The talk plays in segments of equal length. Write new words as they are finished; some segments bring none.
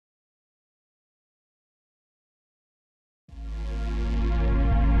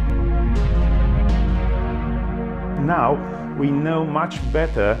now we know much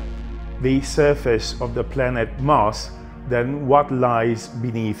better the surface of the planet Mars than what lies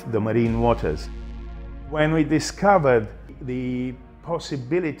beneath the marine waters. When we discovered the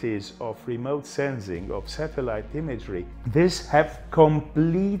possibilities of remote sensing, of satellite imagery, this have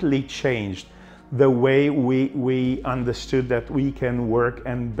completely changed the way we understood that we can work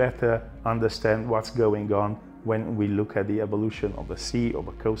and better understand what's going on when we look at the evolution of a sea, of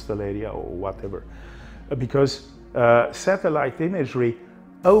a coastal area, or whatever. Because satellite imagery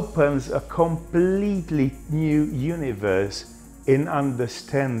opens a completely new universe in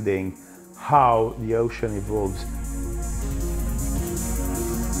understanding how the ocean evolves.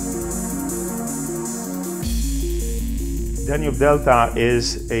 Danube Delta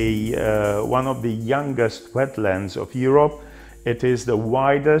is one of the youngest wetlands of Europe. It is the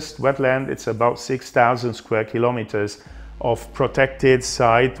widest wetland. It's about 6,000 square kilometers of protected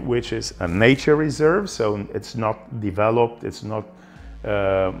site, which is a nature reserve, so it's not developed, it's not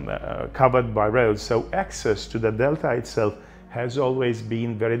covered by roads. So access to the delta itself has always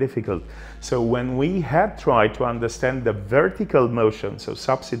been very difficult. So when we had tried to understand the vertical motion, so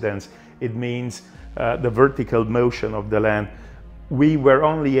subsidence, it means the vertical motion of the land, we were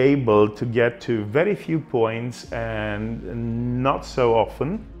only able to get to very few points and not so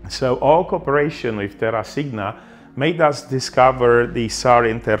often. So our cooperation with TERRASIGNA made us discover the SAR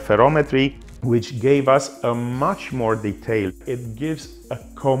interferometry, which gave us a much more detail. It gives a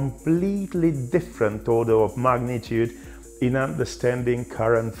completely different order of magnitude in understanding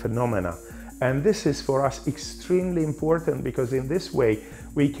current phenomena. And this is for us extremely important, because in this way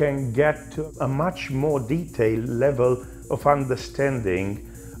we can get to a much more detailed level of understanding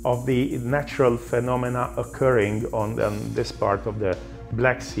of the natural phenomena occurring on this part of the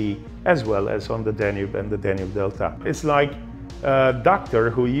Black Sea, as well as on the Danube and the Danube Delta. It's like a doctor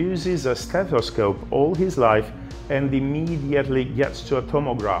who uses a stethoscope all his life and immediately gets to a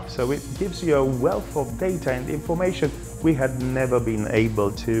tomograph. So it gives you a wealth of data and information we had never been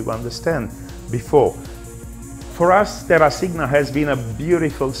able to understand before. For us, TERRASIGNA has been a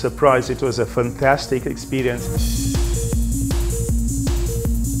beautiful surprise. It was a fantastic experience.